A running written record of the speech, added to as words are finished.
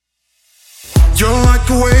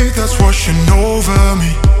a wave that's washing over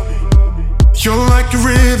me. You're like a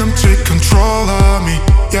rhythm, take control of me.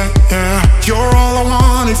 Yeah, yeah. You're all I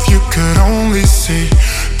want if you could only see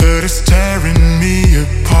that it's tearing me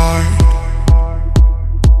apart.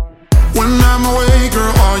 When I'm away,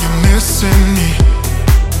 girl, are you missing me?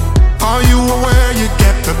 Are you aware you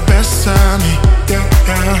get the best of me? Yeah,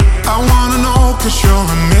 yeah. I wanna know 'cause you're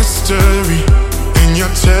a mystery and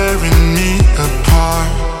you're tearing me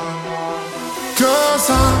apart. 'Cause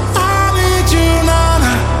I need you,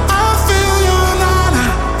 na-na. I feel you, na-na.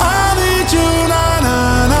 I need you, na-na,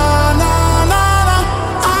 na-na, na-na.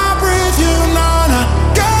 I breathe you, na-na.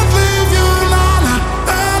 Can't leave you, na-na.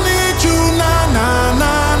 I need you, na-na,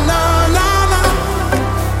 na-na, na-na.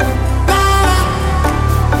 Na-na,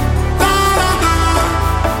 na-na.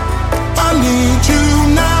 I need you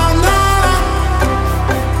now, na-na.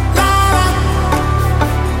 Na-na,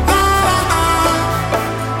 na-na.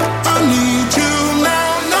 I need you.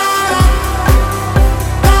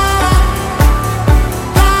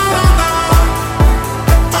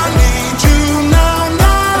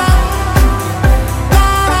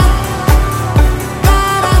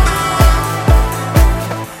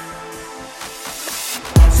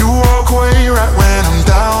 Right when I'm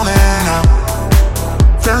down and out,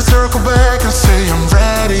 then circle back and say I'm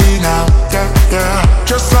ready now. Yeah, yeah.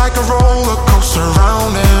 Just like a roller coaster,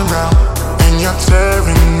 round and round, and you're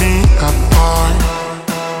tearing me apart.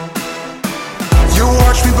 You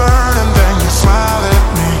watch me burn and then you smile at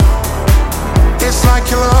me. It's like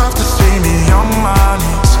you love to see me on my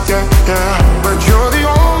knees. Yeah, yeah. But you're